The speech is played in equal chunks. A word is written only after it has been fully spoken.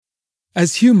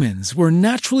As humans, we're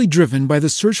naturally driven by the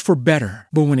search for better.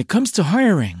 But when it comes to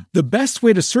hiring, the best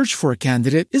way to search for a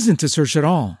candidate isn't to search at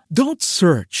all. Don't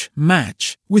search,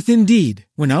 match with Indeed.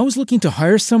 When I was looking to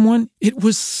hire someone, it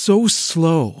was so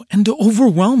slow and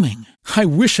overwhelming. I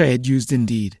wish I had used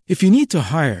Indeed. If you need to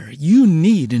hire, you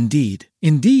need Indeed.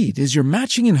 Indeed is your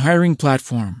matching and hiring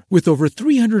platform with over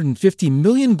 350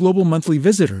 million global monthly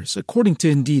visitors, according to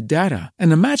Indeed data,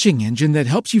 and a matching engine that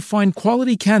helps you find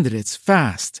quality candidates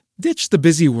fast. Ditch the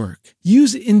busy work.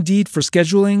 Use Indeed for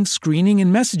scheduling, screening,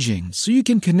 and messaging so you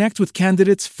can connect with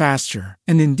candidates faster.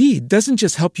 And Indeed doesn't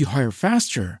just help you hire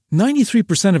faster.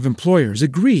 93% of employers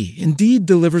agree Indeed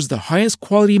delivers the highest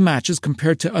quality matches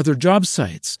compared to other job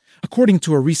sites, according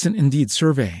to a recent Indeed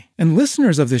survey. And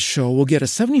listeners of this show will get a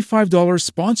 $75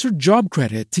 sponsored job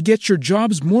credit to get your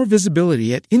jobs more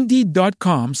visibility at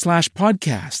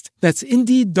Indeed.com/podcast. That's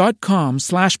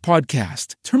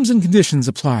Indeed.com/podcast. Terms and conditions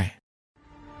apply.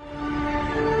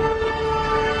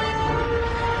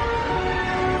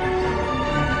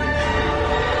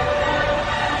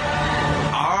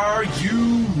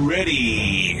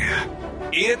 Ready.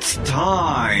 It's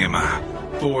time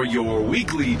for your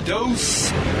weekly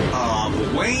dose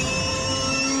of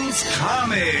Wayne's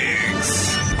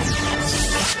Comics.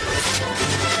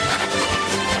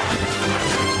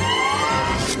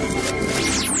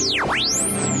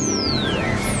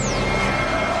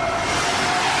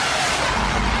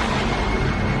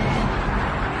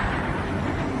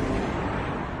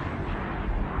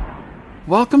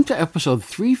 Welcome to episode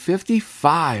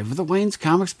 355 of the Wayne's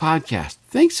Comics Podcast.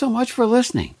 Thanks so much for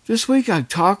listening. This week I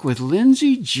talk with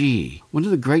Lindsay G., one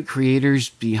of the great creators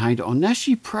behind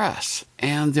Oneshi Press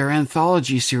and their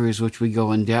anthology series, which we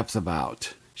go in depth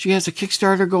about. She has a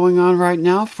Kickstarter going on right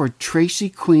now for Tracy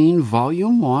Queen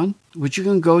Volume 1, which you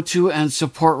can go to and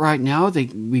support right now.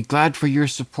 They'd be glad for your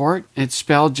support. It's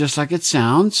spelled just like it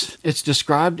sounds. It's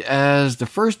described as the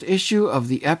first issue of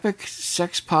the epic,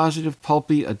 sex-positive,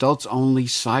 pulpy, adults-only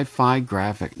sci-fi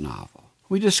graphic novel.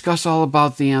 We discuss all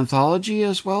about the anthology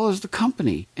as well as the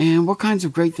company and what kinds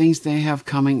of great things they have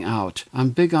coming out. I'm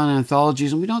big on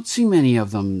anthologies and we don't see many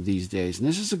of them these days, and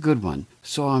this is a good one.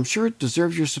 So I'm sure it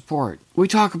deserves your support. We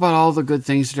talk about all the good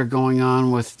things that are going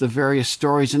on with the various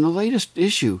stories in the latest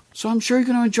issue, so I'm sure you're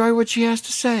going to enjoy what she has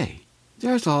to say.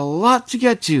 There's a lot to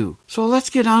get to, so let's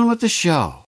get on with the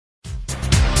show.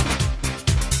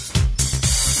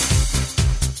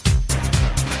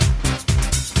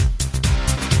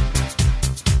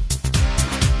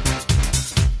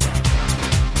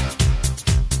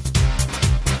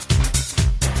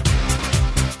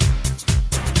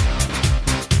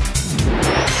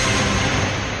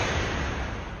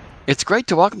 It's great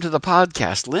to welcome to the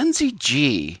podcast Lindsay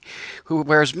G., who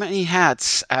wears many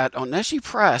hats at Oneshi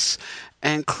Press,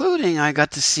 including I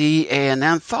got to see an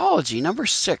anthology, number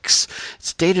 6.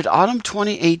 It's dated autumn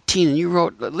 2018, and you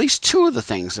wrote at least 2 of the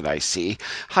things that I see.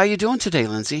 How are you doing today,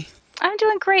 Lindsay? I'm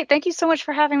doing great. Thank you so much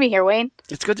for having me here, Wayne.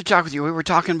 It's good to talk with you. We were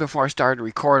talking before I started to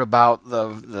record about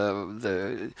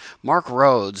the Mark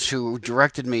Rhodes, who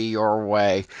directed me your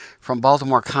way from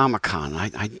Baltimore Comic-Con.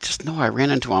 I just know I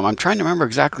ran into him. I'm trying to remember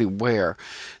exactly where.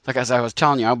 Like as I was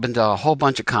telling you, I've been to a whole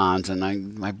bunch of cons,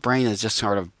 and my brain is just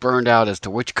sort of burned out as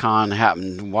to which con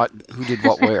happened, who did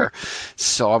what where.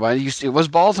 So it was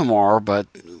Baltimore, but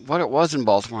what it was in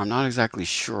Baltimore, I'm not exactly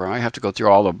sure. I have to go through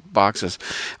all the boxes.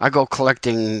 I go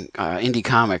collecting indie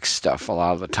comics stuff a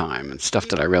lot of the time, and stuff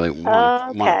that I really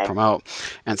want to promote.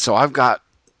 And so I've got,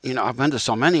 I've been to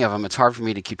so many of them, it's hard for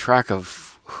me to keep track of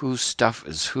whose stuff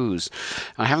is whose.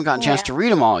 I haven't gotten a chance to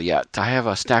read them all yet. I have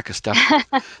a stack of stuff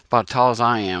about as tall as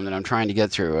I am that I'm trying to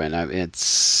get through, and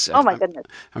it's... Oh, my goodness.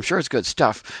 I'm sure it's good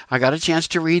stuff. I got a chance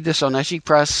to read this Oneshi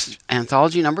Press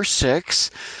anthology number 6.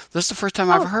 This is the first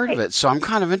time I've heard of it, so I'm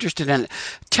kind of interested in it.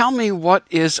 Tell me, what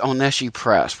is Oneshi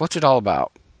Press? What's it all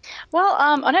about? Well,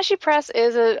 Oneshi Press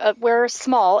is we're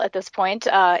small at this point,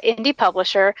 indie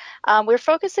publisher. We're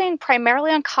focusing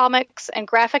primarily on comics and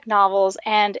graphic novels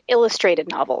and illustrated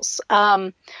novels.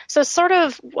 So sort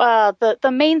of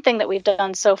the main thing that we've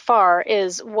done so far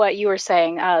is what you were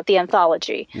saying, the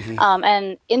anthology. Mm-hmm.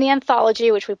 And in the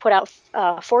anthology, which we put out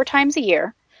 4 times a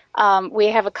year, we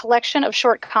have a collection of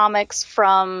short comics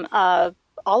from all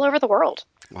over the world.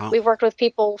 Wow. We've worked with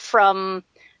people from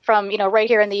right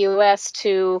here in the U.S.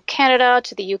 to Canada,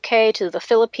 to the U.K., to the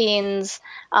Philippines,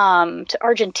 to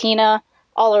Argentina,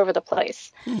 all over the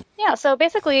place. Yeah, so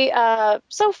basically,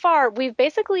 so far, we've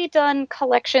basically done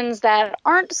collections that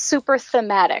aren't super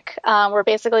thematic. We're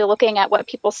basically looking at what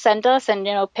people send us and,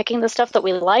 picking the stuff that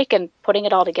we like and putting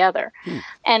it all together.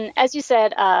 And as you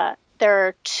said, there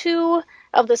are 2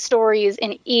 of the stories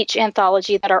in each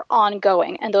anthology that are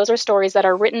ongoing. And those are stories that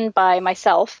are written by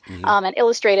myself and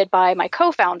illustrated by my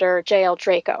co-founder, J.L.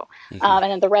 Draco. And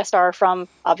then the rest are from,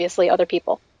 obviously, other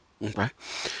people.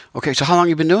 Okay, so how long have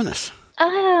you been doing this?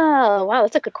 Oh, wow,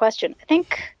 that's a good question. I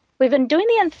think we've been doing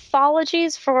the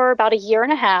anthologies for about a year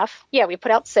and a half. Yeah, we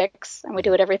put out 6, and we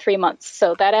do it every 3 months.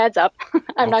 So that adds up.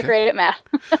 I'm not great at math.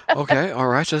 Okay, all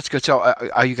right, so that's good. So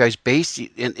are you guys based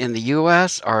in the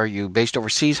U.S.? Are you based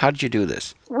overseas? How did you do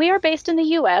this? We are based in the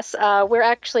U.S. We're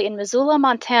actually in Missoula,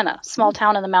 Montana, small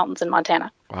town in the mountains in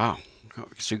Montana. Wow.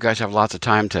 So you guys have lots of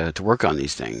time to work on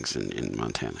these things in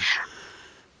Montana.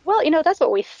 Well, that's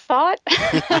what we thought.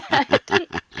 It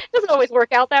doesn't always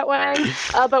work out that way,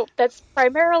 but that's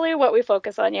primarily what we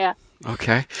focus on, yeah.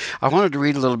 Okay. I wanted to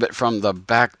read a little bit from the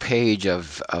back page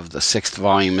of the 6th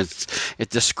volume. It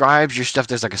describes your stuff.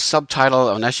 There's like a subtitle,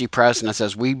 Oneshi Press, and it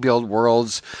says, "We build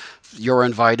worlds, you're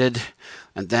invited."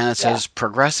 And then it says,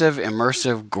 "Progressive,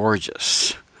 immersive,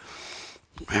 gorgeous."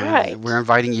 Right. We're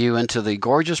inviting you into the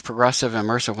gorgeous, progressive,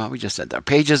 immersive, well, we just said that,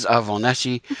 pages of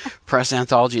Oneshi Press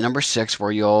Anthology number 6,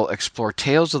 where you'll explore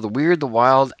tales of the weird, the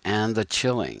wild, and the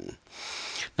chilling.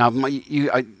 Now,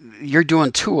 you're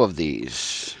doing 2 of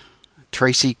these.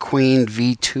 Tracy Queen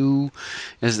V2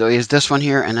 is this one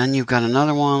here, and then you've got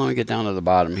another one. Let me get down to the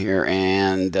bottom here.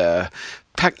 And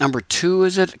pack number 2,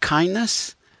 is it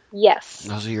Kindness? Yes.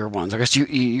 Those are your ones. I guess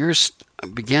yours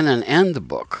begin and end the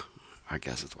book. I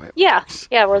guess that's the way it works.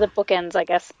 Yeah, we're the bookends, I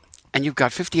guess. And you've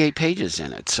got 58 pages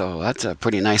in it, so that's a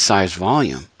pretty nice sized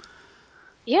volume.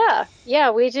 Yeah,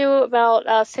 we do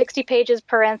about 60 pages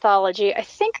per anthology. I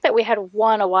think that we had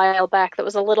one a while back that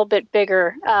was a little bit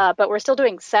bigger, but we're still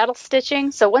doing saddle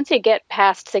stitching. So once you get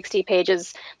past 60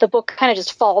 pages, the book kind of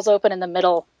just falls open in the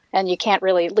middle, and you can't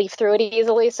really leaf through it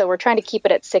easily. So we're trying to keep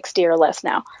it at 60 or less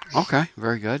now. Okay,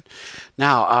 very good.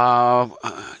 Now,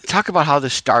 talk about how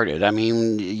this started. I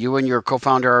mean, you and your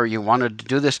co-founder, you wanted to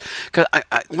do this. Because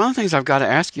one of the things I've got to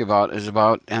ask you about is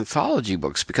about anthology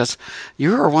books, because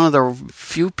you are one of the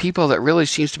few people that really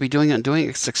seems to be doing it and doing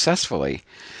it successfully.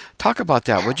 Talk about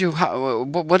that.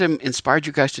 What inspired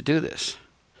you guys to do this?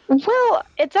 Well,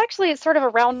 it's actually sort of a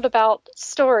roundabout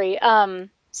story.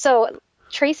 So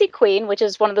Tracy Queen, which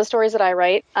is one of the stories that I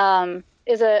write,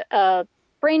 is a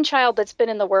brainchild that's been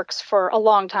in the works for a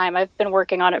long time. I've been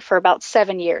working on it for about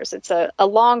 7 years. It's a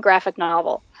long graphic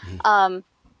novel.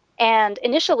 And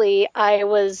initially, I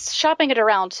was shopping it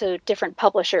around to different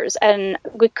publishers, and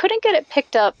we couldn't get it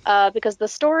picked up because the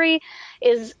story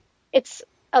it's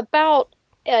about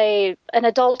an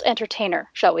adult entertainer,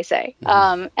 shall we say.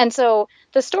 And so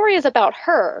the story is about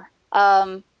her,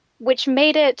 which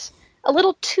made it a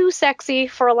little too sexy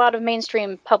for a lot of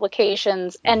mainstream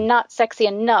publications and not sexy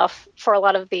enough for a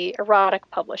lot of the erotic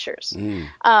publishers.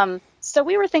 So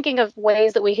we were thinking of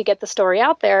ways that we could get the story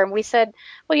out there. And we said,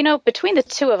 well, between the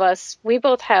two of us, we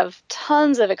both have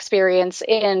tons of experience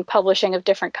in publishing of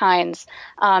different kinds.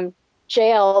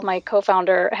 JL, my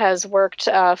co-founder, has worked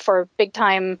for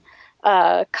big-time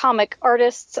comic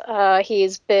artists.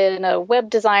 He's been a web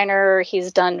designer.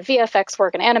 He's done VFX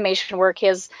work and animation work. He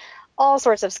has all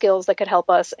sorts of skills that could help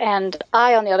us. And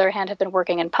I, on the other hand, have been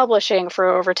working in publishing for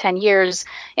over 10 years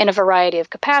in a variety of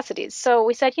capacities. So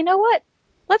we said, you know what?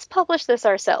 Let's publish this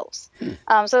ourselves.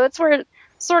 So that's where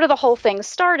sort of the whole thing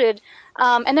started.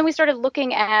 And then we started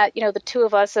looking at, the two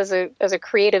of us as a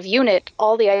creative unit,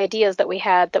 all the ideas that we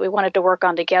had that we wanted to work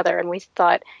on together. And we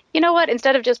thought, you know what?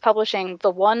 Instead of just publishing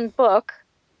the one book,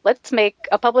 let's make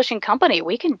a publishing company.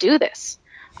 We can do this.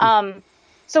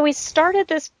 So we started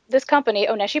this company,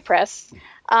 Oneshi Press,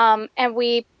 and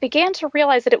we began to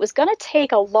realize that it was going to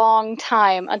take a long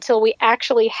time until we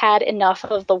actually had enough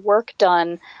of the work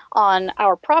done on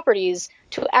our properties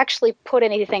to actually put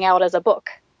anything out as a book.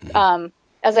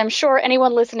 As I'm sure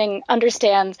anyone listening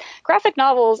understands, graphic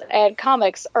novels and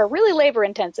comics are really labor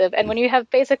intensive, and when you have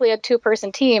basically a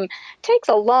 2-person team, it takes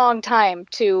a long time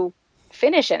to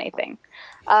finish anything.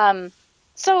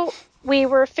 So we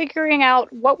were figuring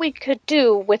out what we could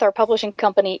do with our publishing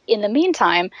company in the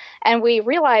meantime, and we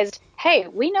realized, hey,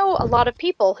 we know a lot of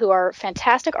people who are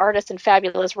fantastic artists and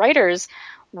fabulous writers.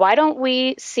 Why don't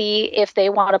we see if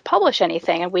they want to publish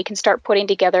anything, and we can start putting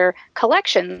together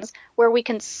collections where we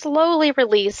can slowly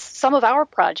release some of our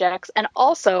projects and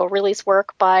also release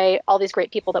work by all these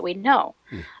great people that we know.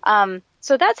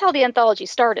 So that's how the anthology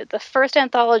started. The first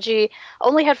anthology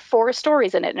only had 4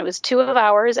 stories in it, and it was 2 of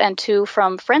ours and 2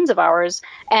 from friends of ours.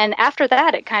 And after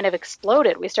that, it kind of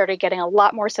exploded. We started getting a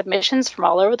lot more submissions from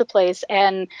all over the place,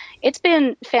 and it's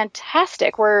been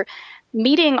fantastic.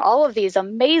 meeting all of these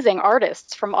amazing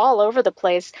artists from all over the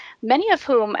place, many of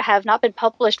whom have not been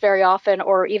published very often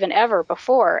or even ever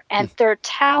before, and their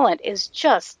talent is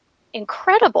just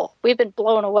incredible. We've been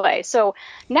blown away. So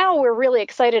now we're really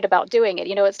excited about doing it.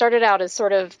 It started out as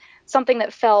sort of something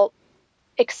that felt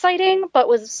exciting, but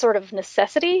was sort of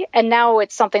necessity, and now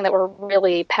it's something that we're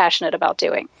really passionate about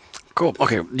doing. Cool.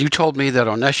 Okay, you told me that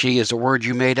oneshi is a word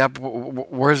you made up.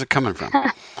 Where is it coming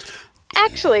from?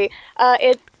 Actually,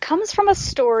 it comes from a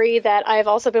story that I've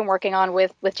also been working on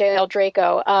with J.L.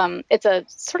 Draco. It's a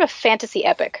sort of fantasy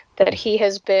epic that he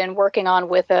has been working on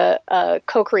with a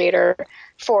co-creator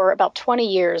for about 20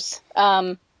 years.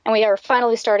 And we are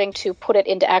finally starting to put it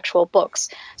into actual books.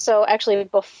 So actually,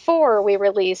 before we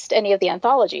released any of the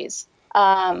anthologies,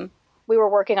 we were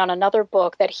working on another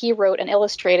book that he wrote and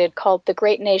illustrated called The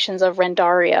Great Nations of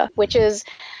Rendaria, which is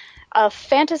a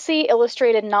fantasy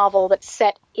illustrated novel that's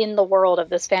set in the world of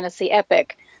this fantasy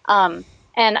epic. And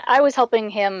I was helping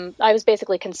him. I was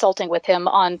basically consulting with him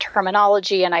on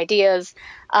terminology and ideas.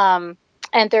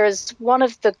 And there's one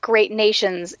of the great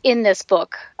nations in this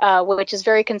book, which is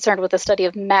very concerned with the study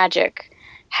of magic,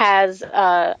 has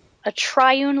a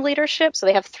triune leadership. So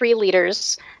they have 3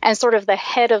 leaders, and sort of the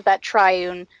head of that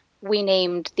triune we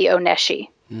named the Oneshi.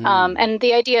 And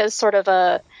the idea is sort of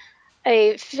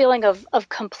a feeling of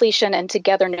completion and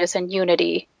togetherness and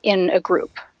unity in a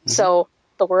group. So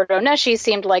the word Oneshi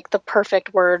seemed like the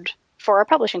perfect word for our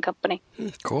publishing company.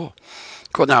 Cool.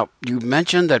 Now, you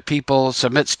mentioned that people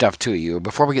submit stuff to you.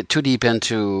 Before we get too deep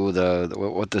into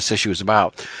what this issue is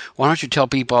about, why don't you tell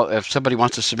people, if somebody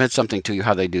wants to submit something to you,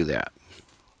 how they do that?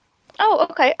 Oh,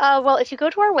 okay. Well, if you go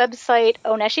to our website,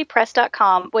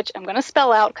 oneshipress.com, which I'm going to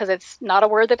spell out because it's not a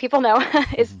word that people know,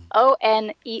 it's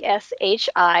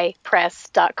ONESHI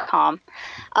press.com.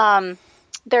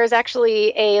 There's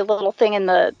actually a little thing in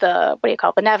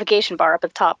the navigation bar up at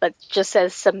the top that just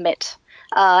says submit.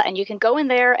 And you can go in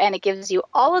there, and it gives you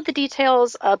all of the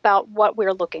details about what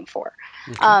we're looking for.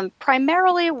 Okay.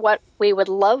 Primarily, what we would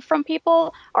love from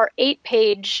people are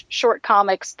 8-page short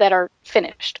comics that are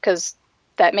finished, because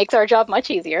that makes our job much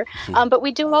easier. But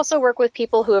we do also work with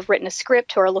people who have written a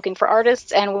script, who are looking for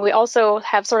artists, and we also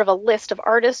have sort of a list of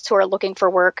artists who are looking for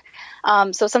work.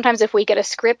 So sometimes if we get a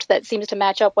script that seems to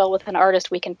match up well with an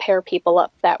artist, we can pair people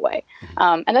up that way.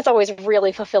 And that's always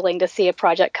really fulfilling to see a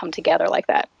project come together like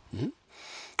that.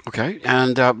 Okay,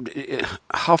 and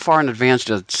how far in advance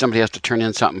does somebody has to turn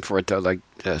in something for it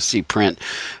to see print?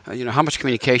 How much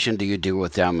communication do you do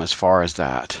with them as far as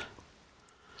that?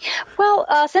 Well,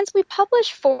 since we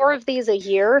publish 4 of these a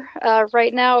year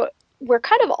right now, we're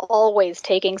kind of always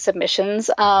taking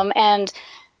submissions, and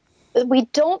we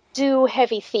don't do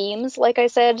heavy themes, like I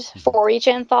said, for each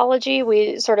anthology.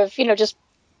 We sort of, just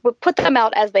put them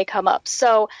out as they come up.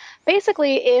 So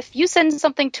basically, if you send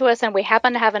something to us and we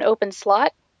happen to have an open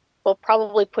slot, we'll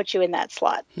probably put you in that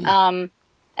slot.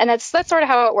 And that's sort of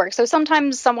how it works. So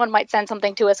sometimes someone might send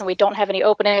something to us and we don't have any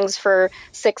openings for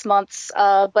 6 months,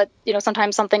 but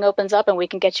sometimes something opens up and we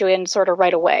can get you in sort of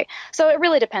right away. So it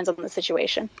really depends on the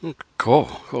situation. Cool.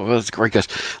 Well, that's great, because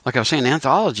like I was saying,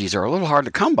 anthologies are a little hard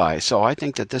to come by. So I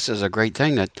think that this is a great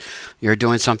thing that you're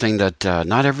doing something that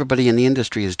not everybody in the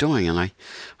industry is doing, and I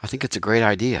think it's a great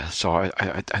idea. So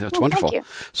that's wonderful. Thank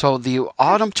you. So the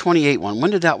Autumn 28 one, when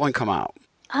did that one come out?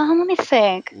 Let me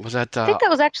think. Was that? I think that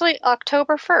was actually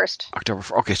October 1st. October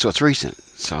 1st. Okay, so it's recent.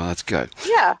 So that's good.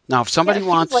 Yeah. Now, if somebody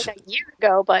wants, like a year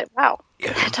ago, but wow,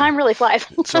 time really flies.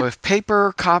 So, if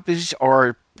paper copies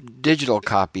or digital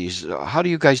copies, how do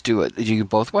you guys do it? Do you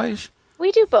both ways?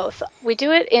 We do both. We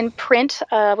do it in print,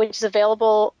 which is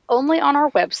available only on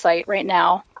our website right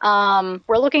now.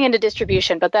 We're looking into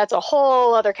distribution, but that's a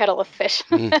whole other kettle of fish.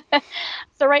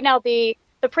 So right now, the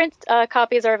print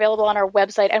copies are available on our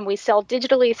website, and we sell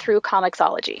digitally through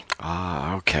Comixology.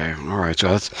 Ah, okay. All right.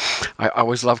 So I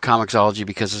always love Comixology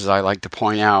because, as I like to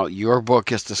point out, your book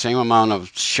gets the same amount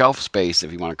of shelf space,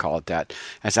 if you want to call it that,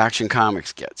 as Action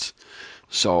Comics gets.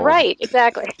 So right,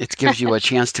 exactly. It gives you a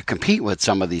chance to compete with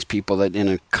some of these people that in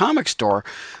a comic store,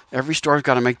 every store's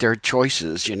got to make their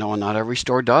choices, and not every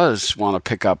store does want to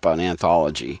pick up an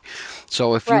anthology.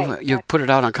 So if you put it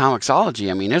out on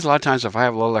Comixology, there's a lot of times if I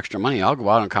have a little extra money, I'll go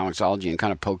out on Comixology and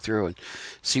kind of poke through and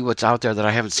see what's out there that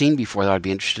I haven't seen before that I'd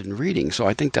be interested in reading. So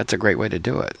I think that's a great way to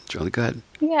do it. It's really good.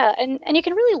 Yeah, and you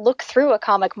can really look through a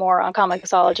comic more on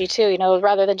Comixology too,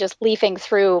 rather than just leafing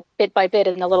through bit by bit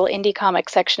in the little indie comic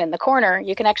section in the corner.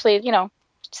 You can actually,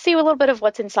 see a little bit of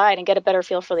what's inside and get a better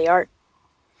feel for the art.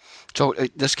 So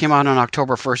this came out on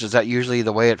October 1st. Is that usually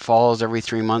the way it falls every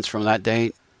 3 months from that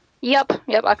date? Yep.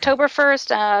 October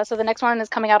 1st. So the next one is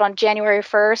coming out on January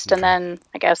 1st. And then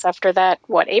I guess after that,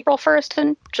 April 1st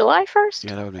and July 1st?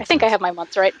 Yeah, that would make sense. I think I have my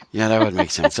months right. Yeah, that would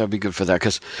make sense. That would be good for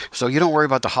that. So you don't worry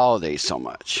about the holidays so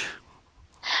much.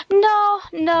 No.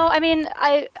 I mean,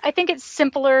 I think it's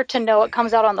simpler to know it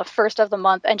comes out on the 1st of the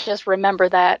month and just remember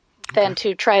that than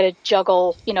to try to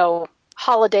juggle,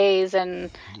 holidays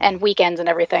and weekends and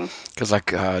everything. Because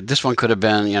this one could have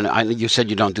been, you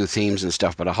said you don't do themes and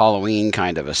stuff, but a Halloween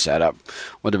kind of a setup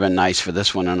would have been nice for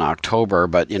this one in October.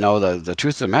 But the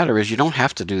truth of the matter is you don't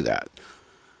have to do that.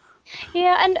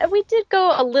 Yeah, and we did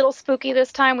go a little spooky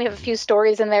this time. We have a few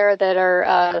stories in there that are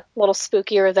a little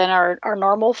spookier than our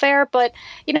normal fare. But,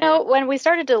 when we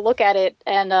started to look at it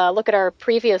and look at our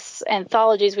previous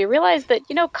anthologies, we realized that,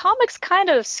 comics kind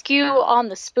of skew on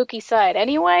the spooky side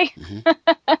anyway.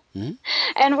 Mm-hmm.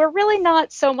 And we're really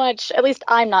not so much, at least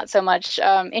I'm not so much,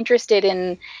 interested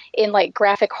in like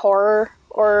graphic horror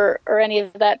or any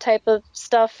of that type of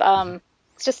stuff.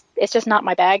 It's just not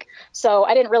my bag. So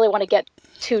I didn't really want to get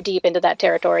too deep into that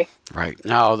territory. Right.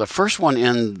 Now, the first one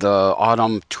in the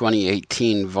autumn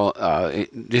 2018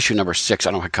 issue number 6, I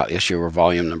don't know if I call it issue or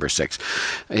volume number 6,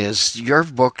 is your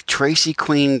book, Tracy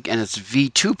Queen, and it's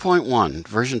V2.1,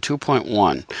 version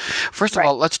 2.1. First of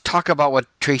all, let's talk about what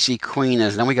Tracy Queen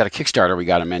is. And then we got a Kickstarter we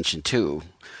got to mention, too.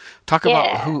 Talk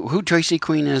about who Tracy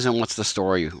Queen is and what's the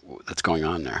story that's going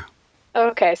on there.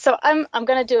 Okay, so I'm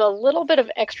going to do a little bit of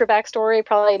extra backstory,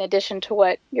 probably in addition to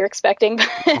what you're expecting,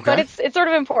 but it's sort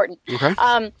of important. Okay.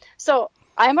 So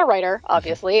I'm a writer,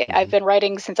 obviously. Mm-hmm. I've been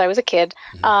writing since I was a kid,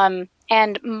 and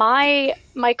my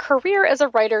career as a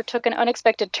writer took an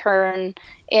unexpected turn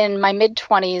in my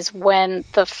mid-20s when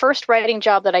the first writing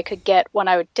job that I could get when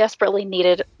I desperately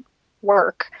needed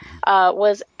work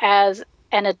was as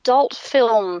an adult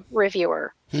film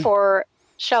reviewer for,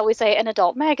 shall we say, an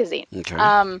adult magazine.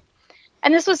 Okay.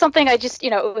 And this was something I just,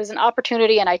 it was an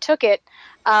opportunity and I took it.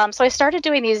 So I started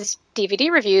doing these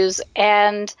DVD reviews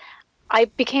and I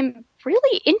became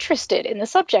really interested in the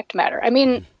subject matter. I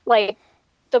mean, like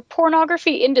the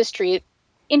pornography industry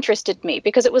interested me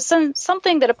because it was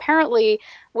something that apparently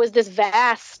was this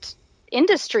vast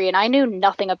industry and I knew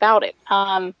nothing about it.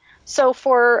 So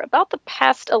for about the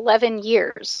past 11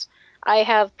 years, I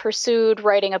have pursued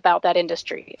writing about that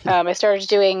industry. I started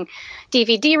doing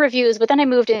DVD reviews, but then I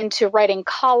moved into writing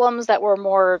columns that were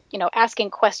more,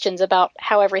 asking questions about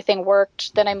how everything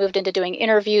worked. Then I moved into doing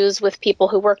interviews with people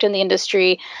who worked in the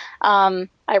industry. I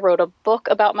wrote a book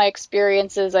about my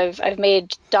experiences. I've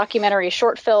made documentary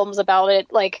short films about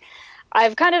it. Like,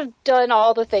 I've kind of done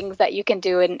all the things that you can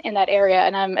do in that area.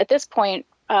 And I'm at this point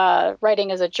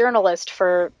writing as a journalist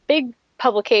for big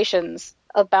publications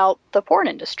about the porn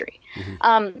industry.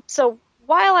 Mm-hmm. So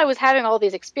while I was having all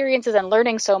these experiences and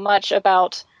learning so much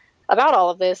about all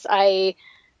of this, I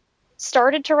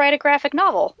started to write a graphic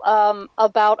novel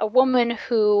about a woman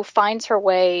who finds her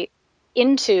way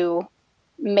into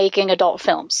making adult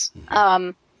films.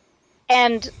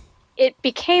 And it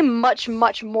became much,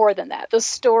 much more than that. The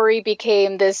story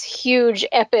became this huge,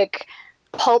 epic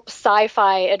pulp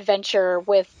sci-fi adventure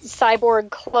with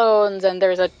cyborg clones, and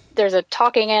there's a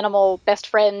talking animal best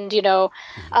friend,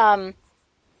 and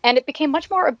it became much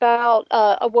more about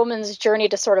a woman's journey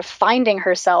to sort of finding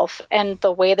herself, and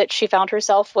the way that she found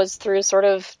herself was through sort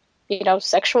of,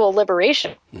 sexual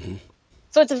liberation. Mm-hmm.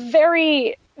 So it's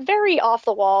very, very off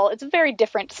the wall. It's a very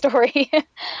different story.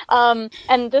 And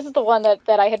this is the one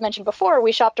that I had mentioned before.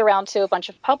 We shopped around to a bunch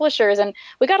of publishers and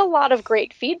we got a lot of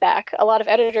great feedback. A lot of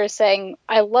editors saying,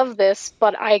 I love this,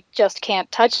 but I just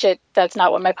can't touch it. That's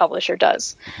not what my publisher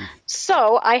does. Mm-hmm.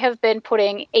 So I have been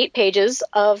putting 8 pages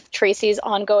of Tracy's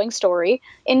ongoing story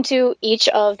into each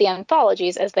of the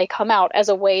anthologies as they come out as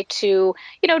a way to,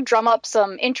 drum up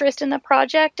some interest in the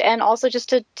project and also just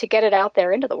to get it out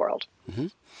there into the world. Mm-hmm.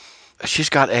 She's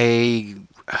got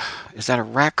is that a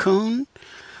raccoon?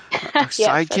 A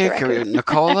sidekick? Or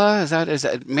Nicola? Is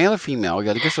that male or female?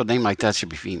 I guess a name like that should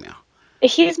be female.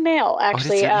 He's male,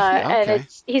 actually. Okay. And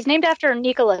he's named after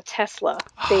Nikola Tesla,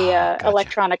 the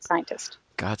electronic scientist.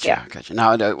 Gotcha.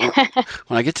 Now,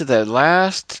 when I get to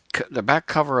the back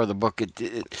cover of the book,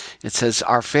 it says,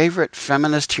 our favorite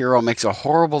feminist hero makes a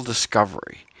horrible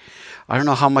discovery. I don't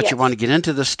know how much you want to get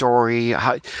into the story.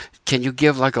 Can you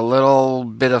give like a little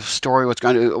bit of story? What's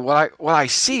going to? What I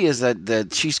see is that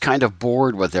she's kind of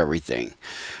bored with everything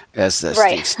as this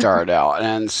thing start out,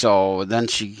 and so then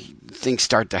things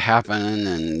start to happen,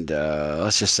 and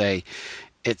let's just say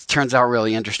it turns out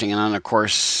really interesting. And then of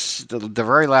course the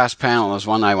very last panel is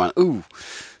one I went, ooh,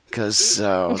 because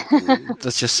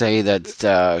let's just say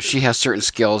that she has certain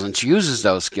skills and she uses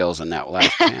those skills in that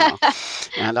last panel.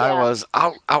 And I was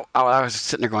I was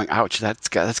sitting there going, ouch, that's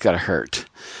got to hurt.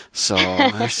 So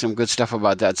there's some good stuff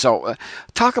about that. So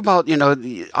talk about,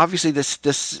 obviously this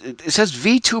it says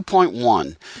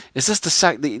V2.1. Is this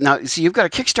now? See, you've got a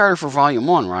Kickstarter for Volume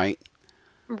 1, right?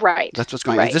 Right. That's what's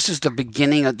going on. This is the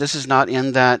beginning of. This is not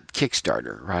in that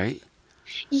Kickstarter, right?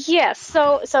 Yes.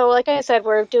 So like I said,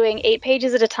 we're doing 8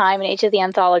 pages at a time in each of the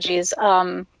anthologies.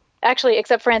 Actually,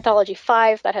 except for Anthology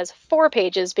 5, that has 4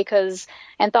 pages because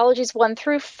Anthologies 1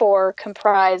 through 4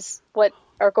 comprise what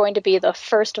are going to be the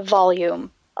first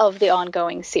volume of the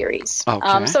ongoing series.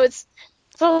 Okay. So it's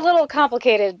a little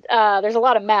complicated. There's a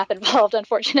lot of math involved,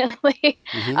 unfortunately.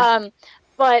 Mm-hmm.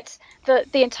 But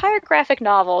the entire graphic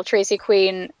novel, Tracy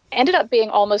Queen, ended up being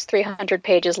almost 300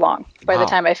 pages long by the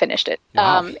time I finished it.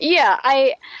 Wow.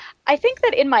 I think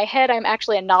that in my head I'm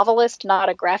actually a novelist, not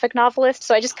a graphic novelist,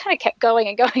 so I just kind of kept going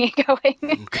and going and going.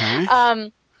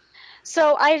 Okay.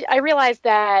 So I realized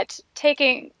that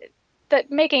making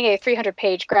a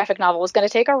 300-page graphic novel was going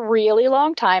to take a really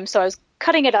long time, so I was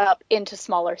cutting it up into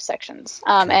smaller sections,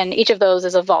 and each of those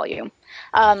is a volume.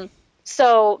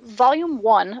 So Volume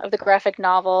 1 of the graphic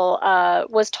novel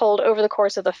was told over the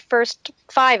course of the first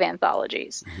 5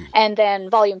 anthologies, and then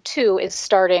Volume 2 is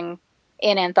starting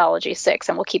in Anthology 6,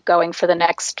 and we'll keep going for the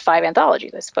next 5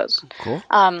 anthologies, I suppose. Cool.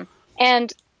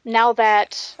 And now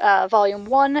that Volume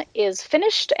 1 is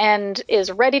finished and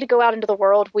is ready to go out into the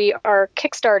world, we are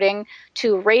kickstarting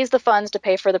to raise the funds to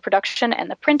pay for the production and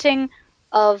the printing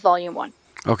of Volume 1.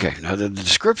 Okay, now the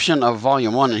description of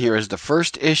Volume 1 in here is the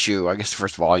first issue, I guess the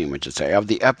first volume, we should say, of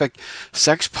the epic,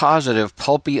 sex-positive,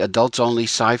 pulpy, adults-only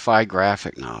sci-fi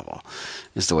graphic novel,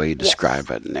 is the way you describe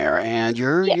it in there. And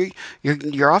you're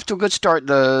off to a good start.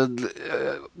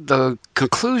 The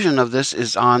conclusion of this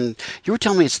is on, you were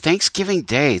telling me it's Thanksgiving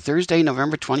Day, Thursday,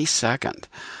 November 22nd.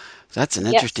 That's an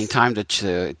interesting time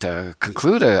to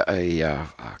conclude a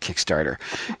Kickstarter.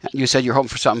 You said you're hoping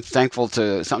for something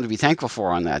to be thankful for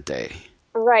on that day.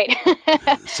 Right.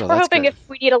 So we're hoping good. If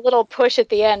we need a little push at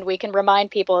the end, we can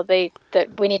remind people that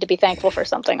we need to be thankful for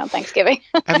something on Thanksgiving.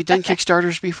 Have you done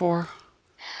Kickstarters before?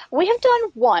 We have done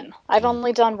one. I've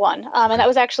only done one. And that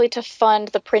was actually to fund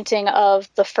the printing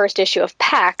of the first issue of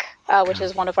Pack, which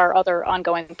is one of our other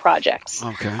ongoing projects.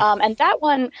 Okay. And that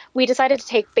one, we decided to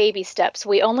take baby steps.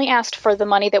 We only asked for the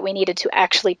money that we needed to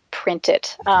actually print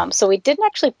it. So we didn't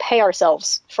actually pay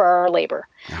ourselves for our labor.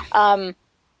 Yeah.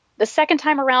 The second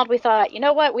time around, we thought, you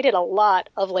know what? We did a lot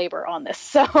of labor on this,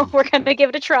 so we're going to give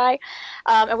it a try.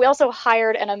 And we also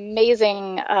hired an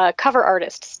amazing cover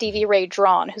artist, Stevie Ray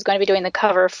Drawn, who's going to be doing the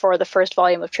cover for the first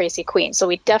volume of Tracy Queen. So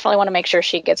we definitely want to make sure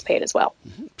she gets paid as well.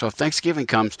 So if Thanksgiving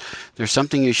comes, there's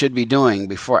something you should be doing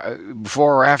before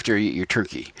or after you eat your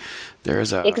turkey.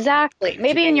 Exactly.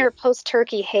 Maybe in your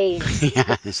post-turkey haze.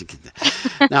 Yeah.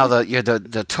 Now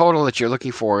the total that you're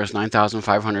looking for is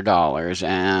 $9,500,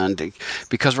 and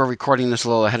because we're recording this a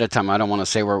little ahead of time, I don't want to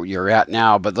say where you're at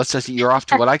now, but let's just say you're off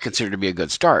to what I consider to be a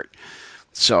good start.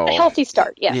 So a healthy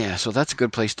start, yeah. Yeah, so that's a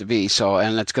good place to be. So,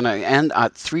 and it's going to end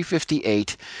at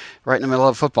 3:58, right in the middle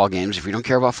of football games. If you don't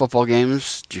care about football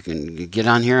games, you can get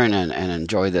on here and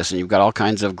enjoy this. And you've got all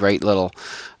kinds of great little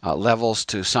levels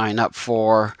to sign up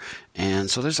for. And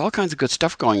so there's all kinds of good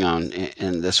stuff going on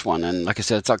in this one. And like I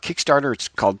said, it's on Kickstarter. It's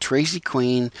called Tracy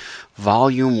Queen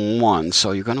Volume 1.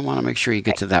 So you're going to want to make sure you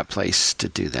get to that place to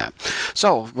do that.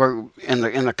 So we're in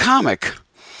the comic.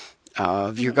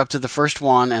 You're up to the first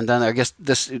one, and then I guess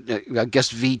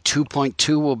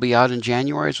V2.2 will be out in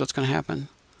January. Is what's going to happen?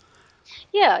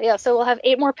 Yeah. So we'll have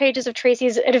 8 more pages of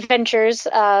Tracy's adventures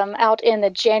out in the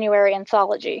January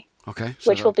anthology. Okay.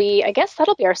 Which will be, I guess,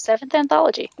 that'll be our 7th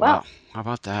anthology. Wow. How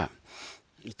about that?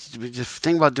 The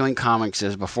thing about doing comics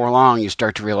is before long you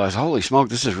start to realize, holy smoke,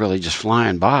 this is really just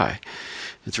flying by.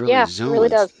 It's really zooming. It really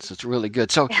does. So it's really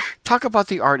good. So talk about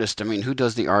the artist. I mean, who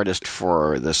does the artist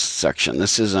for this section?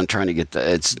 I'm trying to get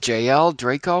it's JL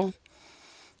Draco?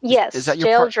 Yes, is that your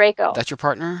JL Draco. That's your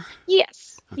partner?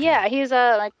 Yes. Okay. Yeah, he's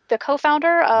the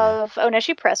co-founder of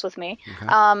Oneshi Press with me.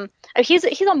 Okay. He's a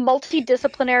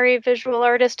multidisciplinary visual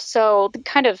artist, so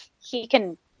kind of he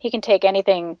can take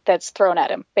anything that's thrown at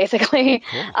him, basically.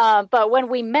 Cool. But when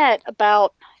we met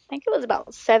I think it was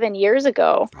about 7 years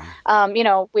ago.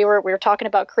 We were talking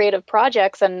about creative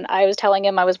projects, and I was telling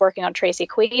him I was working on Tracy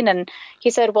Queen, and he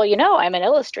said, "Well, I'm an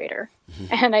illustrator."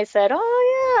 Mm-hmm. And I said,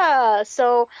 "Oh Yeah.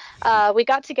 So we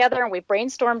got together and we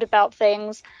brainstormed about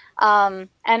things. And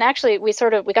actually, we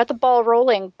got the ball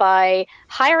rolling by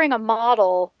hiring a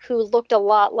model who looked a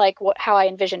lot like how I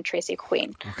envisioned Tracy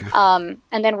Queen. Okay.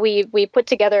 And then we put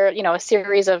together, a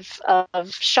series of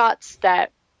shots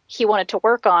that he wanted to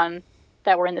work on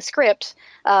that were in the script.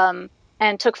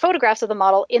 And took photographs of the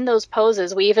model in those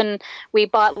poses. We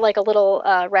bought like a little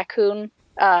raccoon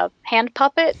hand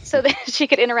puppet so that she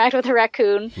could interact with the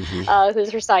raccoon, who's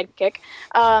her sidekick.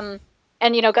 And,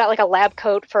 got like a lab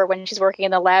coat for when she's working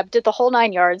in the lab, did the whole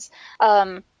 9 yards,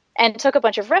 and took a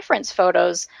bunch of reference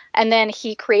photos. And then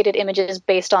he created images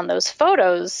based on those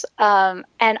photos. And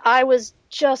I was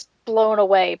just blown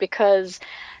away because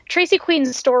Tracy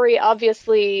Queen's story,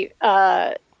 obviously,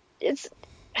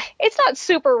 it's not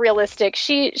super realistic.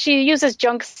 She uses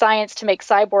junk science to make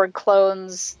cyborg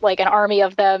clones, like an army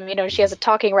of them. She has a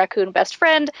talking raccoon best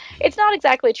friend. It's not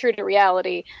exactly true to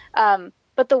reality.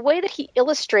 But the way that he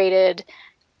illustrated,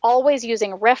 always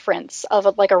using reference of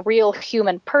a real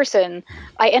human person,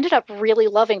 I ended up really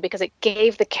loving because it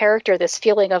gave the character this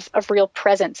feeling of real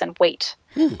presence and weight,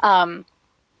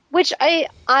 which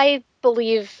I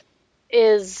believe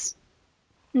is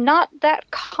not that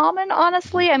common,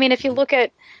 honestly. I mean, if you look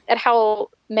at how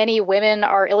many women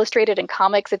are illustrated in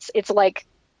comics, it's like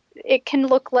it can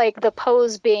look like the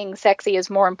pose being sexy is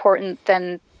more important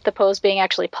than the pose being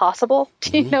actually possible.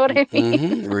 Do you know what I mean?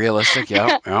 Mm-hmm. Realistic,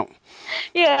 yeah.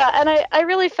 Yeah, and I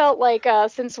really felt like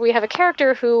since we have a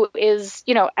character who is,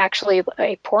 actually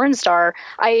a porn star,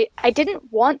 I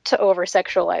didn't want to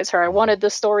over-sexualize her. I wanted the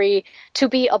story to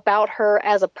be about her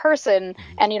as a person,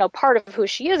 and, part of who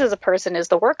she is as a person is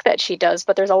the work that she does,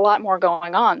 but there's a lot more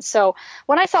going on. So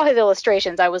when I saw his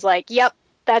illustrations, I was like, yep,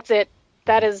 that's it.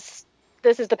 This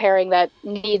is the pairing that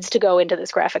needs to go into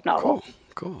this graphic novel.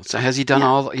 Cool. So has he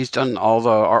done he's done all the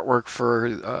artwork for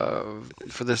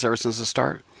this ever since the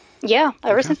start? Yeah,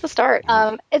 ever since the start.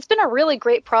 It's been a really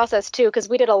great process, too, because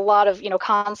we did a lot of,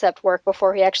 concept work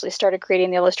before he actually started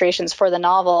creating the illustrations for the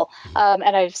novel.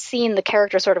 And I've seen the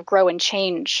character sort of grow and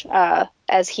change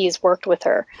as he's worked with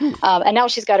her. And now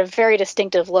she's got a very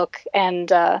distinctive look. And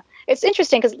it's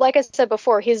interesting because, like I said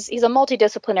before, he's a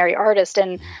multidisciplinary artist,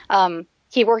 and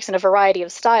he works in a variety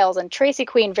of styles. And Tracy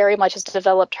Queen very much has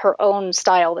developed her own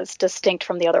style that's distinct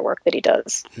from the other work that he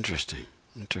does. Interesting.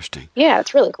 Yeah,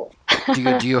 it's really cool.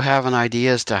 Do you have an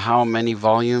idea as to how many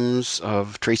volumes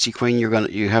of Tracy Queen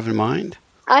you have in mind?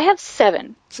 I have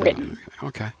 7 written.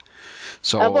 Okay.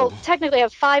 So well, technically I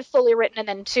have 5 fully written and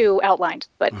then 2 outlined,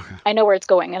 but I know where it's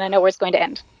going and I know where it's going to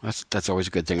end. That's always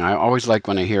a good thing. I always like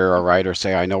when I hear a writer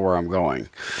say, "I know where I'm going."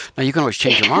 Now you can always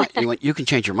change your mind. You can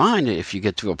change your mind if you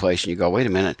get to a place and you go, "Wait a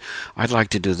minute, I'd like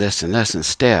to do this and this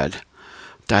instead."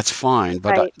 That's fine,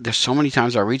 but there's so many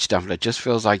times I read stuff that just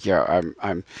feels like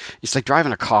it's like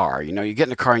driving a car. You get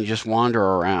in a car and you just wander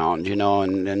around,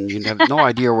 and you have no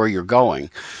idea where you're going.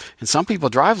 And some people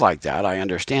drive like that. I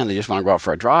understand they just want to go out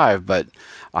for a drive, but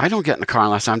I don't get in the car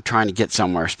unless I'm trying to get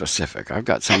somewhere specific. I've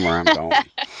got somewhere I'm going.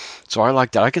 So I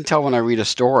like that. I can tell when I read a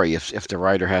story if the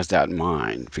writer has that in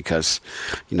mind, because,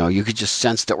 you could just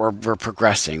sense that we're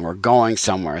progressing, we're going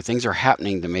somewhere. Things are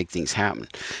happening to make things happen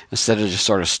instead of just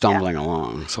sort of stumbling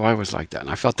along. So I always like that. And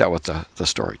I felt that with the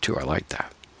story, too. I like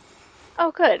that.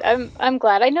 Oh, good. I'm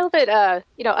glad. I know that,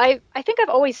 I think I've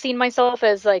always seen myself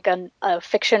as like a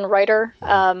fiction writer.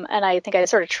 And I think I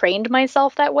sort of trained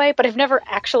myself that way, but I've never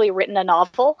actually written a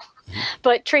novel.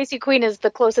 But Tracy Queen is the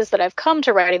closest that I've come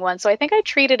to writing one. So I think I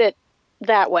treated it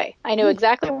that way. I knew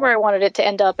exactly where I wanted it to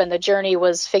end up, and the journey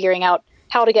was figuring out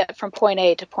how to get from point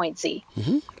A to point Z.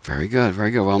 Mm-hmm. Very good,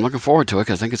 very good. Well, I'm looking forward to it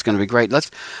because I think it's going to be great.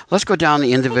 Let's go down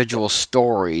the individual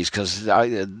stories because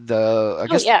I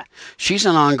guess she's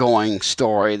an ongoing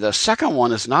story. The second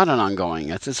one is not an ongoing.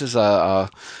 This is a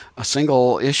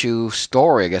single issue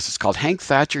story. I guess it's called Hank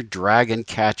Thatcher Dragon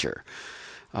Catcher.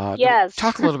 Yes.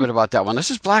 Talk a little bit about that one. This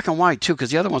is black and white, too,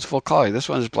 because the other one's full color. This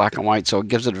one is black and white, so it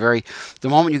gives it the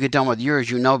moment you get done with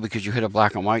yours, because you hit a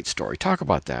black and white story. Talk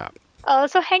about that.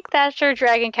 So Hank Thatcher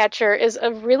Dragon Catcher is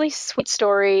a really sweet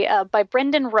story by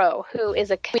Brendan Rowe, who is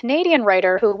a Canadian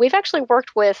writer who we've actually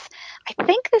worked with. I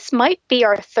think this might be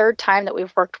our 3rd time that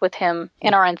we've worked with him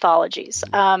in our anthologies.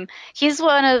 He's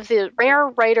one of the rare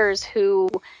writers who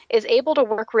is able to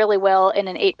work really well in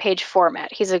an 8-page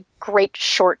format. He's a great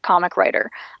short comic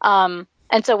writer.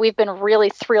 And so we've been really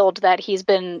thrilled that he's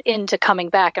been into coming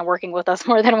back and working with us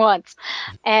more than once.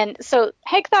 And so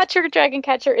Hank Thatcher Dragon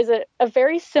Catcher is a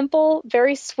very simple,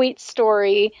 very sweet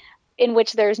story in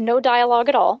which there's no dialogue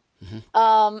at all.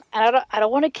 And I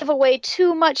don't want to give away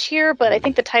too much here, but I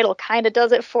think the title kind of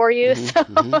does it for you.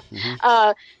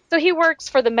 So he works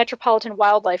for the Metropolitan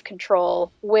Wildlife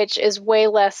Control, which is way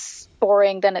less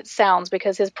boring than it sounds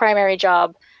because his primary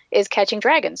job is catching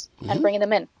dragons and bringing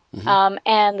them in.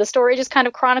 And the story just kind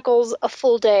of chronicles a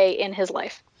full day in his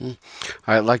life.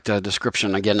 I like the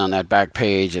description again on that back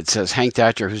page. It says Hank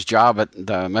Thatcher, whose job at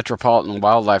the Metropolitan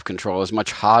Wildlife Control is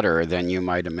much hotter than you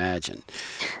might imagine.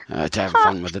 To have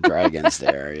fun with the dragons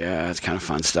there. Yeah, it's kind of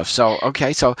fun stuff. So,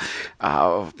 okay, so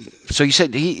you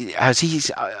said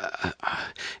is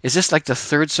this like the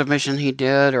third submission he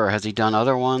did, or has he done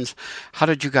other ones? How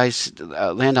did you guys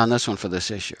land on this one for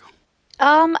this issue?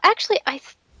 Actually, I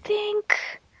think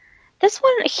this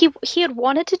one he had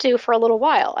wanted to do for a little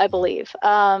while, I believe,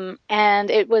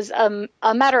 and it was a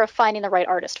matter of finding the right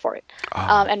artist for it.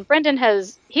 And Brendan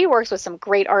he works with some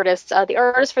great artists. The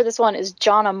artist for this one is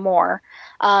Jonna Moore,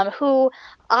 who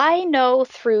I know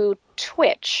through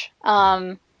Twitch.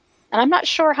 And I'm not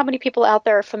sure how many people out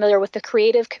there are familiar with the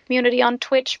creative community on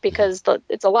Twitch because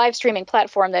it's a live streaming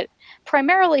platform that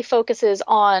primarily focuses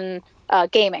on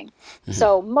gaming.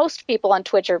 So most people on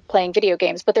Twitch are playing video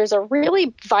games, but there's a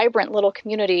really vibrant little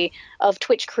community of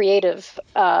Twitch creative,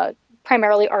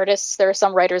 primarily artists. There are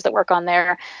some writers that work on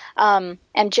there. And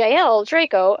JL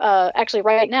Draco, actually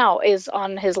right now is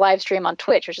on his live stream on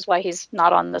Twitch, which is why he's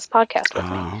not on this podcast with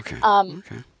me. Okay.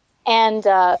 And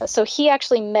so he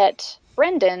actually met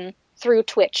Brendan through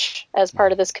Twitch as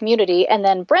part of this community. And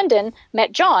then Brendan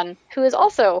met John, who is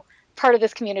also part of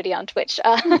this community on Twitch.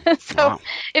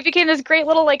 It became this great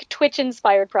little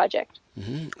Twitch-inspired project.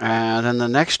 And then the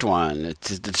next one,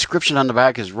 the description on the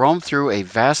back is roam through a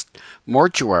vast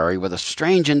mortuary with a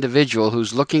strange individual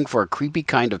who's looking for a creepy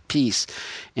kind of peace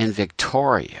in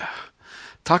Victoria.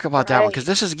 Talk about that one, because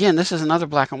this is another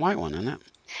black and white one, isn't it?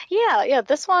 Yeah.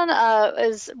 This one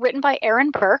is written by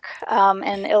Aaron Burke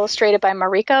and illustrated by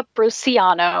Marika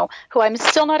Bruciano, who I'm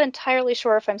still not entirely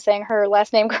sure if I'm saying her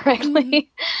last name correctly.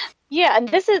 Yeah, and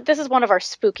this is one of our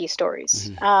spooky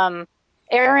stories.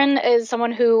 Aaron is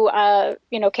someone who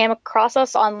came across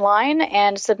us online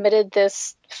and submitted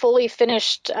this fully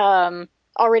finished,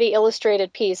 already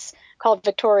illustrated piece called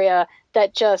Victoria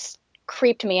that just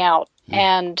creeped me out.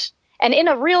 And in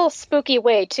a real spooky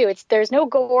way, too. There's no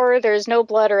gore, there's no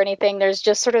blood or anything. There's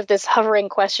just sort of this hovering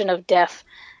question of death.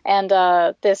 And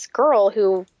this girl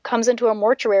who comes into a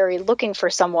mortuary looking for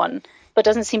someone, but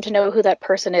doesn't seem to know who that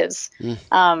person is.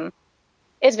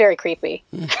 It's very creepy.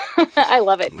 I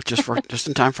love it. Just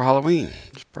in time for Halloween.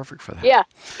 It's perfect for that. Yeah.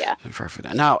 Perfect for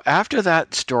that. Now, after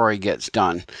that story gets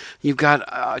done, you've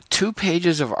got 2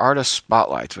 pages of artist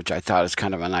spotlights, which I thought is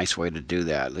kind of a nice way to do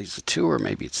that. At least 2, or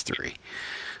maybe it's 3.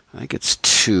 I think it's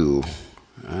 2.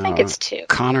 I think it's 2.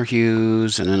 Connor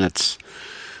Hughes, and then it's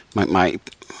my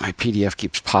PDF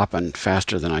keeps popping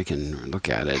faster than I can look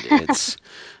at it. It's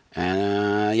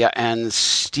and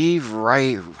Steve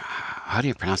Ray. How do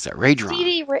you pronounce that? Raydron.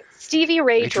 Stevie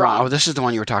Raydron. Oh, this is the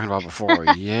one you were talking about before.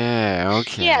 Yeah.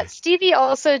 Okay. Yeah. Stevie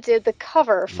also did the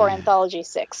cover for Anthology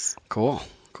 6. Cool.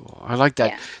 I like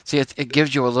that. Yeah. See, it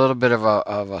gives you a little bit of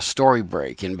a story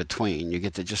break in between. You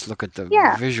get to just look at the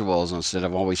visuals instead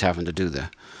of always having to do the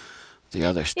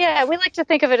other stuff. Yeah, we like to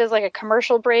think of it as like a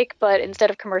commercial break, but instead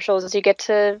of commercials, you get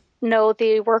to know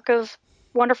the work of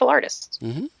wonderful artists.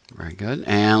 Very good.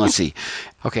 And let's see.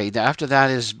 Okay, after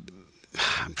that is,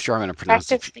 I'm sure I'm going to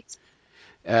pronounce it.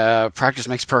 Practice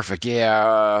makes perfect.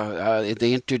 Yeah,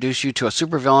 they introduce you to a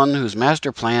supervillain whose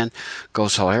master plan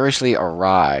goes hilariously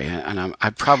awry, and I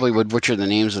probably would butcher the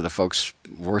names of the folks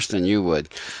worse than you would.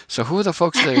 So, who are the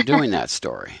folks that are doing that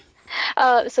story?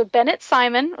 So Bennett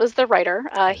Simon was the writer.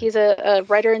 He's a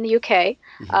writer in the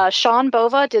UK. Sean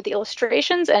Bova did the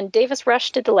illustrations, and Davis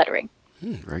Rush did the lettering.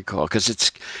 Very cool, because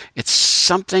it's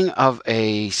something of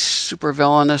a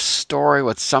supervillainous story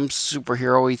with some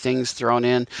superhero-y things thrown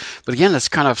in, but again, it's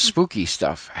kind of spooky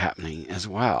stuff happening as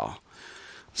well.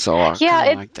 So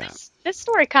I like that. This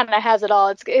story kind of has it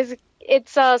all.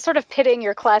 It's sort of pitting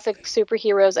your classic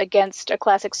superheroes against a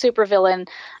classic supervillain,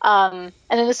 and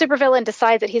then the supervillain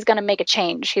decides that he's going to make a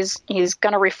change. He's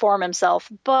going to reform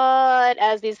himself, but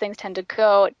as these things tend to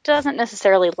go, it doesn't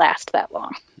necessarily last that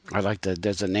long. I like that.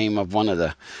 There's a name of one of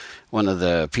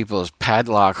the people's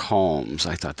Padlock Holmes.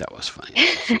 I thought that was funny.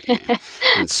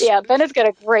 Yeah, Bennett's got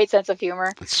a great sense of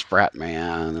humor. It's Sprat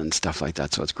Man and stuff like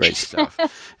that, so it's great stuff.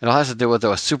 It all has to do with a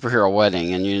superhero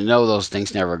wedding, and those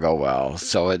things never go well.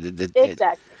 So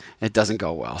it doesn't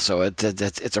go well. So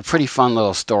it's a pretty fun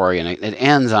little story, and it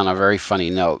ends on a very funny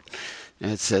note.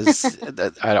 And it says,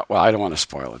 that, I don't want to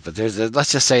spoil it, but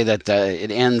let's just say that it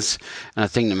ends on a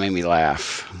thing that made me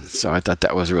laugh. So I thought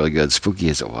that was really good, spooky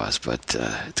as it was, but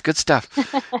it's good stuff.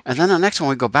 And then the next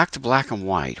one, we go back to black and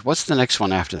white. What's the next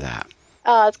one after that?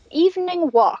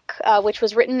 Evening Walk, which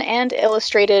was written and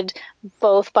illustrated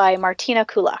both by Martina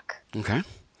Kulak. Okay.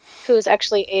 Who's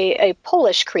actually a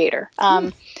Polish creator.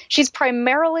 She's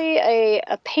primarily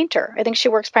a painter. I think she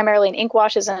works primarily in ink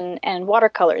washes and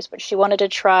watercolors, but she wanted to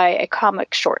try a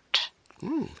comic short.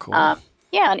 Cool.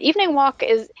 Yeah, an Evening Walk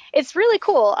it's really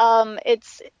cool.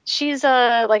 She's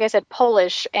like I said,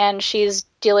 Polish, and she's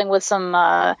dealing with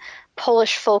some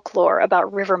Polish folklore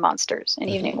about river monsters in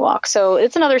Evening Walk. So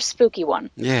it's another spooky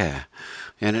one. Yeah.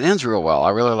 And it ends real well. I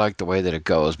really like the way that it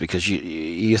goes because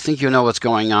you think you know what's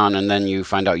going on and then you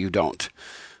find out you don't,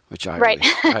 which I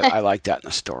like that in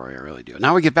the story. I really do.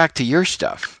 Now we get back to your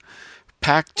stuff.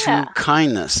 Pack 2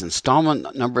 Kindness,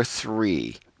 installment number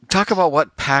 3. Talk about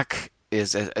what Pack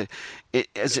is.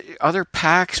 Is it other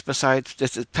packs besides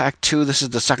this is Pack 2? This is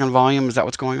the second volume. Is that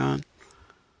what's going on?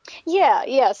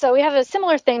 Yeah. So we have a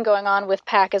similar thing going on with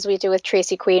Pack as we do with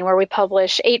Tracy Queen, where we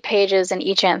publish 8 pages in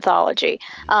each anthology.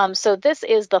 So this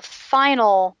is the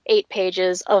final 8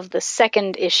 pages of the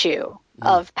second issue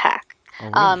of Pack.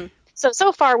 Oh, really?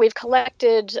 So far we've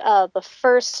collected the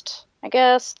first, I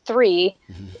guess, 3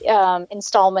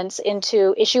 installments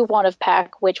into issue 1 of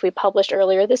Pack, which we published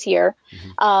earlier this year.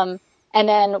 And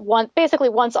then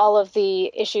once all of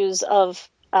the issues of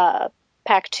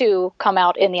Pack 2 come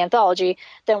out in the anthology,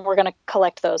 then we're going to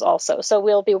collect those also. So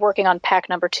we'll be working on Pack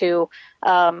number 2.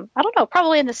 I don't know,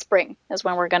 probably in the spring is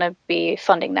when we're going to be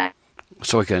funding that.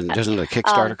 So isn't a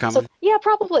Kickstarter coming? Yeah,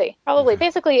 probably.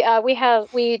 Basically,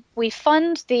 we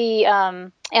fund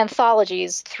the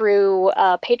anthologies through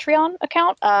a Patreon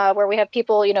account where we have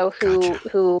people,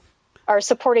 who are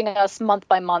supporting us month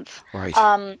by month. Right.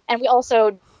 And we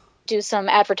also do some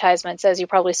advertisements, as you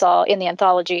probably saw in the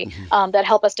anthology, that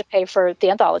help us to pay for the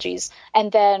anthologies.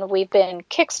 And then we've been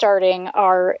kickstarting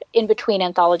our in-between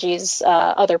anthologies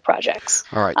other projects.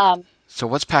 All right. So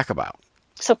what's Pack about?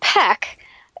 So Pack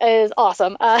is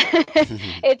awesome.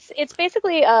 It's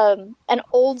basically an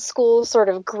old school sort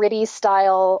of gritty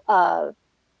style,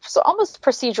 so almost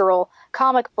procedural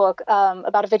comic book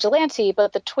about a vigilante,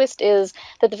 but the twist is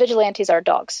that the vigilantes are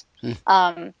dogs.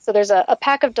 So there's a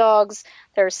pack of dogs.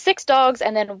 There's 6 dogs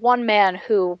and then 1 man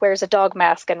who wears a dog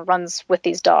mask and runs with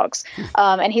these dogs.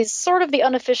 And he's sort of the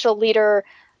unofficial leader,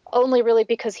 only really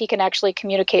because he can actually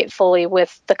communicate fully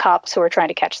with the cops who are trying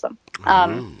to catch them.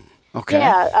 Okay.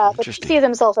 Yeah, but he sees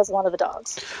himself as one of the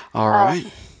dogs. All right.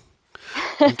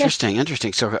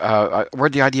 Interesting. So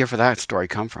where'd the idea for that story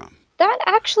come from? That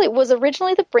actually was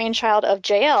originally the brainchild of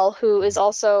JL, who is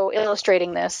also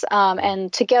illustrating this.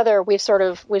 And together we've sort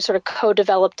of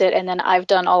co-developed it, and then I've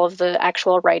done all of the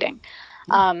actual writing.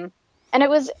 And it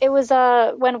was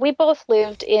when we both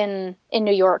lived in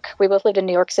New York. We both lived in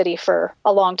New York City for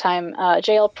a long time.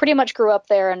 JL pretty much grew up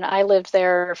there, and I lived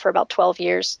there for about 12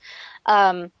 years.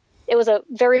 It was a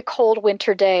very cold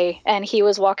winter day, and he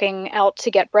was walking out to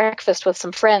get breakfast with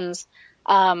some friends.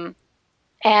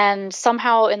 And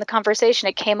somehow in the conversation,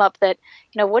 it came up that,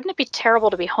 wouldn't it be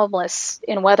terrible to be homeless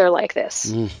in weather like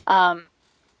this?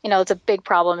 It's a big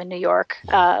problem in New York,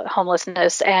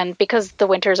 homelessness. And because the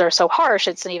winters are so harsh,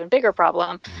 it's an even bigger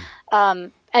problem.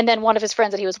 And then one of his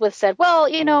friends that he was with said, well,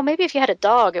 maybe if you had a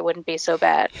dog, it wouldn't be so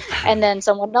bad. And then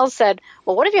someone else said,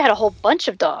 well, what if you had a whole bunch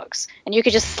of dogs and you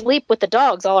could just sleep with the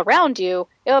dogs all around you?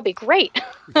 It would be great.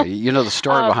 Okay, you know the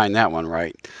story behind that one,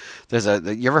 right?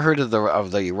 You ever heard of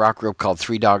the rock group called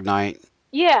Three Dog Night?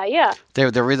 Yeah.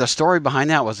 The story behind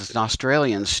that was, it's an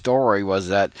Australian story, was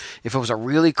that if it was a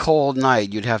really cold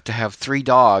night, you'd have to have 3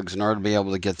 dogs in order to be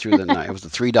able to get through the night. It was the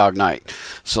 3 Dog Night.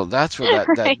 So that's where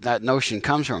that notion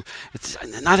comes from.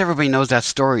 Not everybody knows that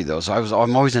story, though. So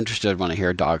I'm always interested when I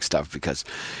hear dog stuff, because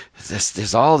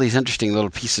there's all these interesting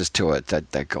little pieces to it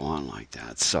that go on like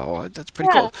that. So that's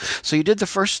pretty cool. So you did the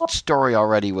first story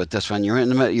already with this one.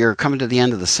 You're coming to the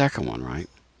end of the second one, right?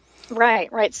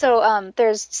 Right. So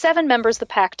there's 7 members of the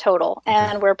Pack total,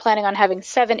 and we're planning on having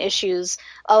 7 issues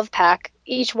of Pack,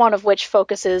 each one of which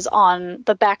focuses on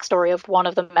the backstory of one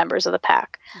of the members of the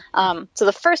Pack. So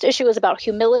the first issue is about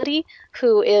Humility,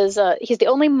 who is he's the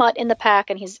only mutt in the Pack,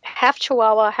 and he's half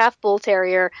Chihuahua, half Bull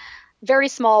Terrier, very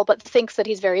small, but thinks that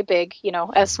he's very big,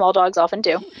 as small dogs often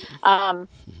do.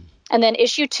 And then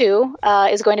issue 2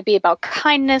 is going to be about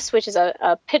Kindness, which is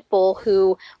a pit bull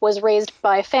who was raised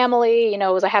by a family,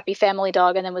 was a happy family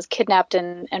dog, and then was kidnapped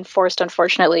and forced,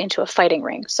 unfortunately, into a fighting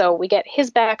ring. So we get his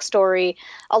backstory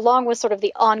along with sort of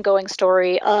the ongoing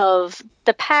story of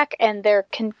the pack and their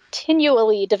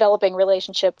continually developing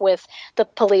relationship with the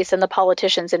police and the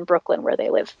politicians in Brooklyn where they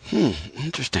live.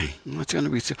 Interesting. That's going to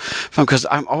be fun because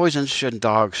I'm always interested in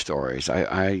dog stories.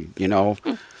 I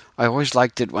always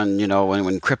liked it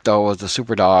when Crypto was the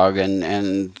super dog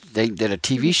and they did a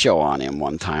TV show on him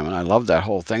one time, and I loved that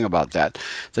whole thing about that.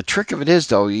 The trick of it is,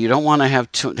 though, you don't want to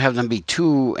have them be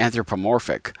too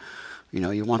anthropomorphic.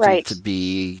 You want them to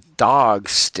be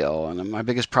dogs still. And my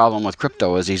biggest problem with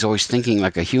Crypto is he's always thinking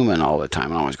like a human all the time.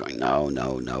 And I'm always going,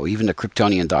 no. Even the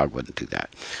Kryptonian dog wouldn't do that.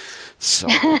 So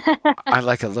I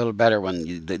like it a little better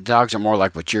when the dogs are more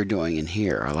like what you're doing in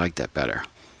here. I like that better.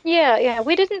 Yeah.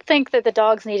 We didn't think that the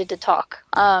dogs needed to talk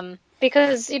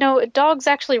because, dogs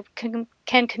actually can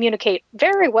communicate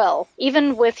very well,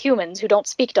 even with humans who don't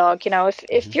speak dog.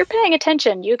 If you're paying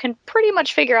attention, you can pretty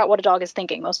much figure out what a dog is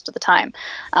thinking most of the time.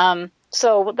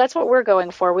 So that's what we're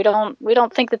going for. We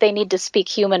don't think that they need to speak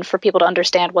human for people to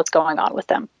understand what's going on with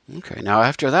them. Okay. Now,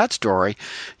 after that story,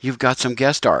 you've got some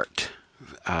guest art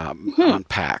on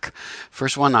Pack.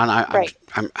 First one on I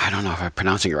don't know if I'm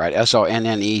pronouncing it right. Sonne.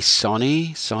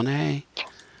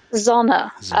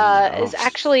 Sonne is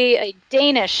actually a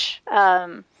Danish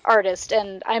artist,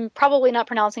 and I'm probably not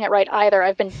pronouncing it right either.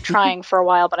 I've been trying for a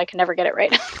while, but I can never get it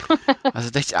right.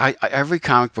 Every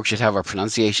comic book should have a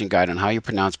pronunciation guide on how you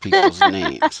pronounce people's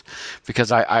names, because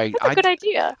That's a good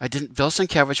idea. Bill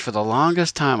Sienkiewicz, for the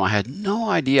longest time, I had no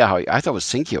idea I thought it was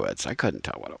Sinkiewicz. I couldn't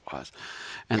tell what it was.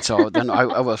 And so then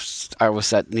I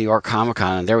was at New York Comic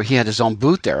Con, and there he had his own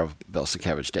booth there. Bill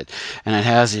Sienkiewicz did, and it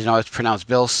has it's pronounced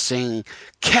Bill Sing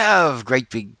Kev, great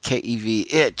big Kev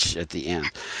itch at the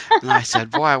end. And I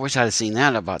said, boy, I wish I'd have seen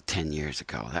that about 10 years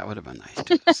ago. That would have been nice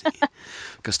to see.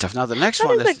 Good stuff. Now the next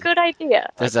one is a good idea.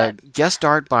 There's a guest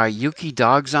art by Yuki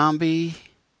Dog Zombie.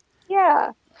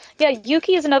 Yeah,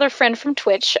 Yuki is another friend from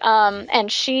Twitch,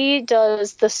 and she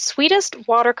does the sweetest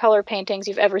watercolor paintings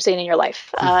you've ever seen in your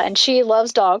life. And she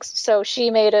loves dogs, so she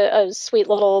made a sweet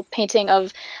little painting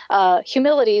of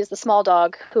Humilities, the small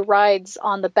dog, who rides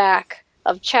on the back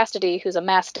of Chastity, who's a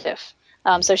mastiff.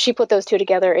 So she put those two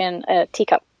together in a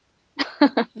teacup.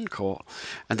 Cool.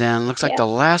 And then looks like the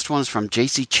last one's from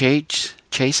J.C. Chase.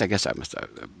 I guess I must have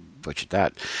butchered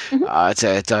that.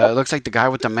 It looks like the guy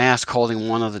with the mask holding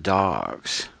one of the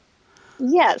dogs.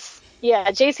 Yes.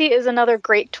 Yeah, JC is another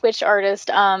great Twitch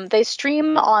artist. They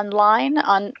stream online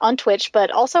on Twitch, but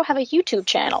also have a YouTube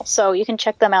channel, so you can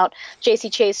check them out.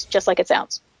 JC Chase, just like it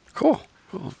sounds. Cool.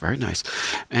 Very nice.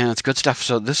 And it's good stuff.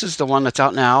 So this is the one that's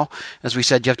out now. As we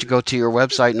said, you have to go to your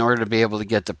website in order to be able to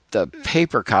get the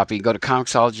paper copy. Go to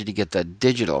Comixology to get the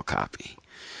digital copy.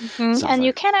 And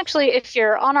you can actually, if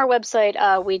you're on our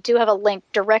website, we do have a link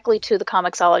directly to the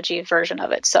Comixology version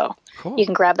of it, so you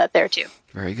can grab that there too.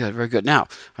 Very good, very good. Now,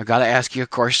 I've got to ask you, of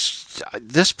course,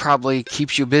 this probably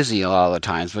keeps you busy a lot of the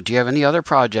times, but do you have any other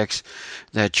projects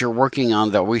that you're working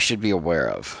on that we should be aware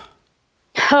of?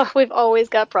 We've always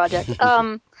got projects.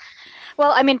 Well,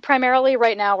 I mean, primarily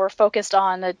right now we're focused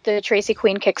on the Tracy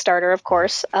Queen Kickstarter, of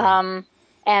course, and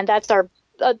that's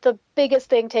the biggest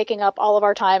thing taking up all of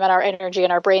our time and our energy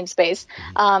and our brain space.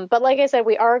 But like I said,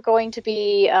 we are going to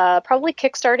be probably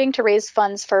kickstarting to raise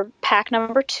funds for pack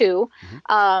number 2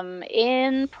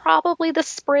 in probably the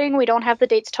spring. We don't have the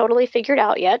dates totally figured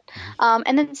out yet.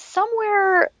 And then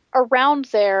somewhere around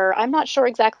there, I'm not sure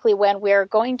exactly when, we're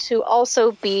going to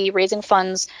also be raising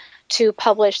funds to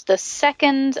publish the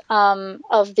second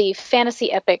of the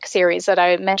fantasy epic series that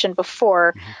I mentioned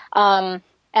before.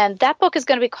 And that book is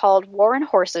going to be called War and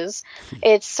Horses.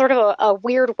 It's sort of a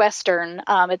weird Western.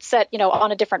 It's set,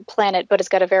 on a different planet, but it's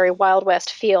got a very Wild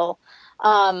West feel.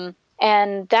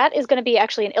 And that is going to be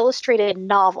actually an illustrated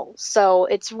novel. So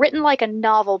it's written like a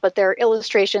novel, but there are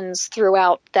illustrations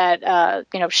throughout that,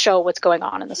 show what's going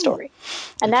on in the story.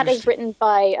 And that is written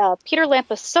by Peter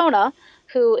Lampasona,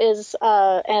 who is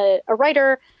a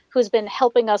writer who's been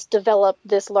helping us develop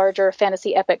this larger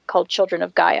fantasy epic called Children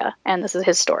of Gaia, and this is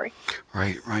his story.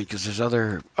 Right, because there's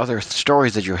other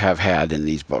stories that you have had in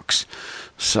these books.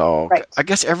 So I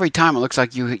guess every time it looks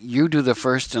like you do the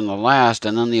first and the last,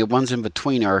 and then the ones in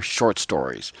between are short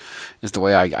stories, is the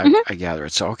way I gather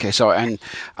it. So, okay,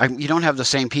 you don't have the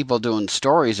same people doing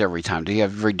stories every time. Do you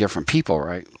have very different people,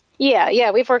 right? Yeah,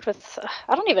 we've worked with,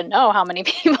 I don't even know how many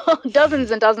people,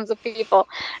 dozens and dozens of people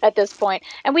at this point.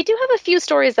 And we do have a few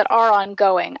stories that are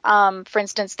ongoing. For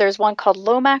instance, there's one called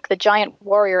Lomac, the Giant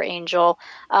Warrior Angel,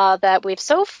 that we've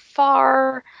so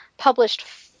far published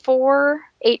 4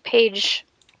 8-page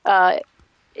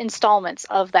installments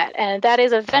of that, and that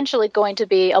is eventually going to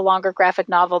be a longer graphic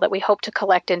novel that we hope to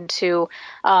collect into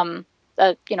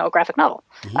a graphic novel.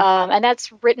 And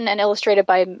that's written and illustrated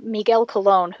by Miguel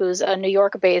Colon, who's a New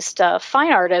York-based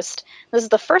fine artist. This is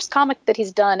the first comic that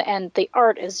he's done, and the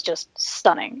art is just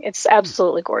stunning. It's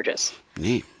absolutely gorgeous.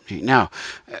 Neat. Now,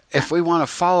 if we want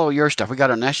to follow your stuff, we got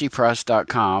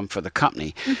oneshipress.com for the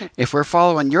company. If we're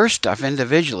following your stuff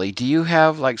individually, do you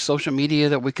have like social media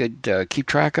that we could keep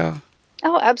track of?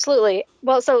 Oh, absolutely.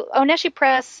 Well, so Oneshi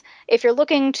Press, if you're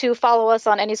looking to follow us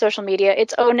on any social media,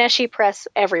 it's Oneshi Press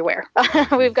everywhere.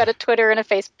 We've got a Twitter and a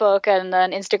Facebook and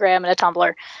an Instagram and a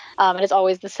Tumblr, and it's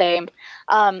always the same.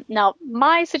 Now,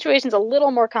 my situation's a little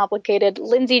more complicated.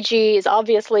 Lindsay G is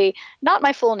obviously not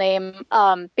my full name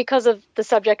because of the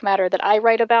subject matter that I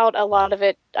write about. A lot of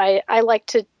it, I like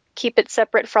to keep it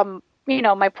separate from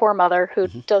my poor mother, who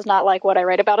does not like what I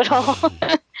write about at all.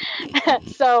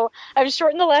 So I've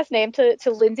shortened the last name to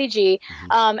Lindsay G.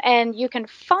 And you can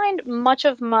find much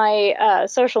of my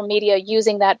social media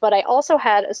using that, but I also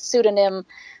had a pseudonym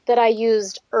that I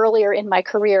used earlier in my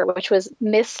career, which was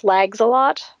Miss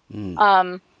Lags-a-Lot. And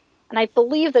I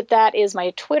believe that is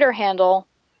my Twitter handle.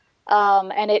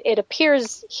 And it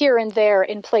appears here and there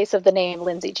in place of the name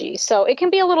Lindsay G. So it can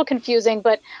be a little confusing,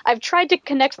 but I've tried to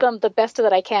connect them the best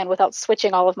that I can without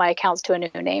switching all of my accounts to a new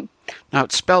name. Now,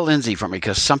 spell Lindsay for me,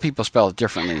 because some people spell it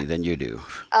differently than you do.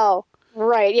 Oh,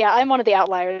 right. Yeah, I'm one of the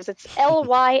outliers. It's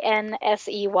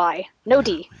Lynsey. No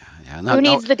D. Who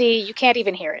needs the D? You can't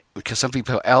even hear it. Because some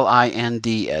people,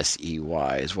 Lindsey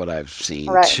is what I've seen,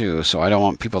 too. So I don't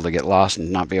want people to get lost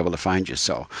and not be able to find you.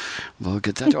 So we'll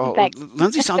get that.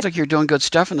 Lindsay, sounds like you're doing good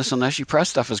stuff, and this Oneshi Press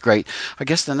stuff is great. I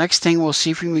guess the next thing we'll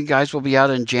see from you guys will be out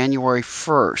on January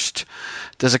 1st.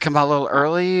 Does it come out a little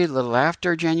early, a little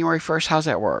after January 1st? How's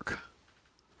that work?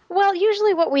 Well,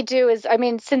 usually what we do is,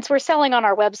 since we're selling on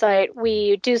our website,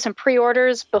 we do some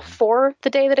pre-orders before the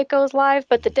day that it goes live,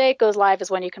 but the day it goes live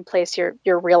is when you can place your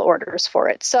real orders for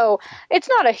it. So it's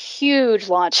not a huge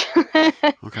launch.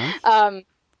 Okay.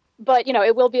 But,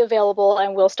 it will be available,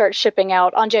 and we'll start shipping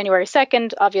out on January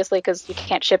 2nd, obviously, because you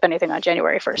can't ship anything on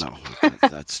January 1st. No,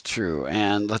 that's true.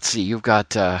 And let's see, you've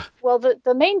got... Well,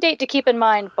 the main date to keep in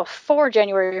mind before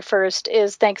January 1st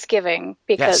is Thanksgiving,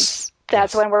 because... Yes.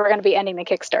 That's when we're going to be ending the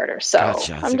Kickstarter. So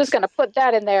gotcha. I'm just going to put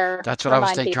that in there. That's what I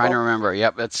was trying to remember.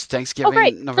 Yep, it's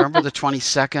Thanksgiving, November the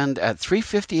 22nd at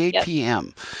 3:58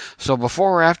 p.m. So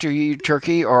before or after you eat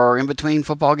turkey, or in between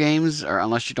football games, or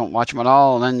unless you don't watch them at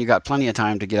all, and then you got plenty of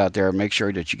time to get out there and make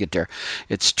sure that you get there.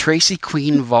 It's Tracy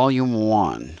Queen Volume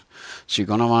 1. So you're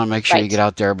going to want to make sure you get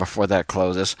out there before that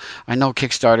closes. I know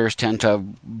Kickstarters tend to,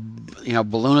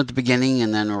 balloon at the beginning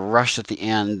and then rush at the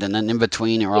end, and then in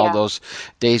between are all those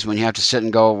days when you have to sit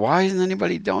and go, why isn't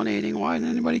anybody donating? Why isn't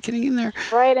anybody getting in there?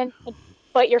 Right, and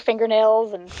bite your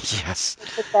fingernails and yes.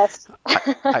 It's the best.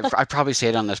 I probably say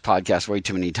it on this podcast way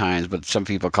too many times, but some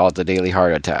people call it the daily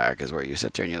heart attack, is where you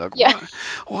sit there and you look,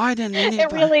 why didn't anybody?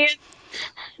 It really is.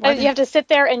 You have to sit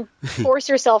there and force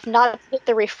yourself not to hit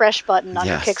the refresh button on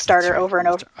your Kickstarter over and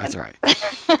over. That's right.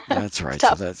 That's right.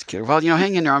 So that's good. Well,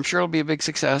 hang in there. I'm sure it'll be a big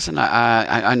success, and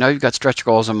I know you've got stretch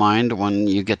goals in mind when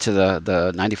you get to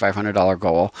the $9,500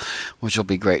 goal, which will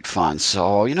be great fun.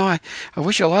 So, I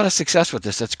wish you a lot of success with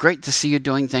this. It's great to see you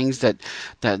doing things that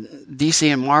DC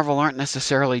and Marvel aren't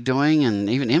necessarily doing, and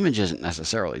even Image isn't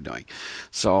necessarily doing.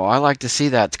 So I like to see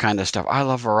that kind of stuff. I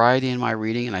love variety in my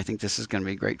reading, and I think this is going to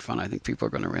be great fun. I think people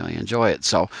are going to really enjoy it.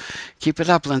 So keep it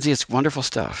up, Lindsay. It's wonderful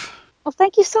stuff. Well,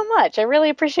 thank you so much. I really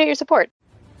appreciate your support.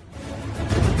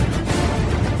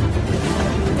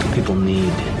 People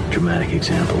need dramatic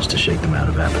examples to shake them out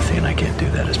of apathy, and I can't do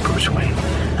that as Bruce Wayne.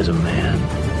 As a man,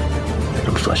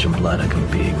 from flesh and blood, I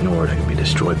can be ignored, I can be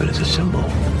destroyed, but as a symbol.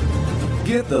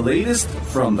 Get the latest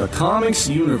from the comics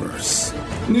universe.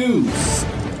 News,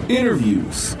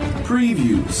 interviews,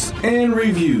 previews, and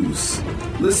reviews.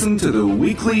 Listen to the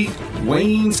weekly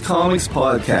Wayne's Comics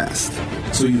podcast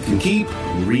so you can keep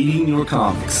reading your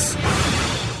comics.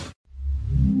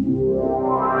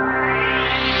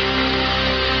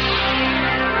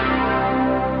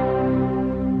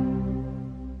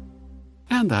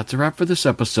 And that's a wrap for this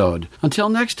episode. Until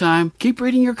next time, keep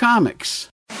reading your comics.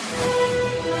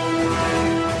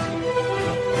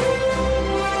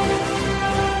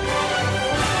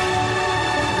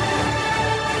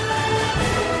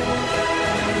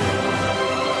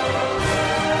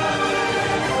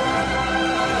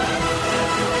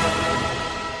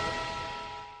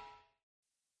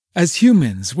 As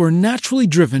humans, we're naturally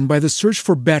driven by the search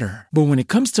for better. But when it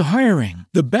comes to hiring,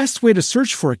 the best way to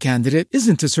search for a candidate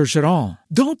isn't to search at all.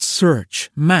 Don't search,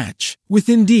 match with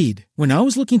Indeed. When I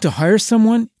was looking to hire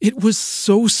someone, it was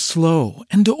so slow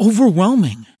and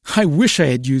overwhelming. I wish I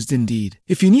had used Indeed.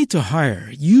 If you need to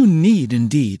hire, you need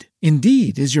Indeed.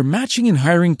 Indeed is your matching and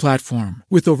hiring platform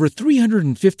with over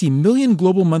 350 million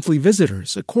global monthly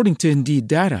visitors, according to Indeed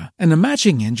data, and a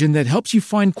matching engine that helps you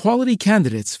find quality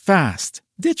candidates fast.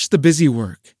 Ditch the busy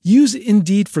work. Use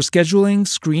Indeed for scheduling,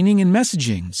 screening, and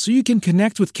messaging so you can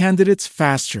connect with candidates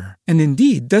faster. And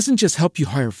Indeed doesn't just help you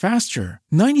hire faster.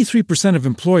 93% of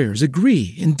employers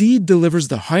agree Indeed delivers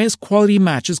the highest quality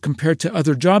matches compared to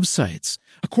other job sites,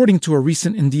 according to a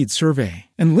recent Indeed survey.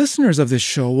 And listeners of this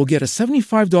show will get a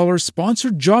 $75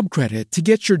 sponsored job credit to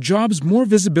get your jobs more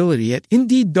visibility at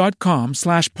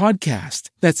Indeed.com/podcast.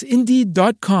 That's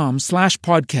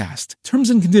Indeed.com/podcast. Terms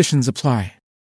and conditions apply.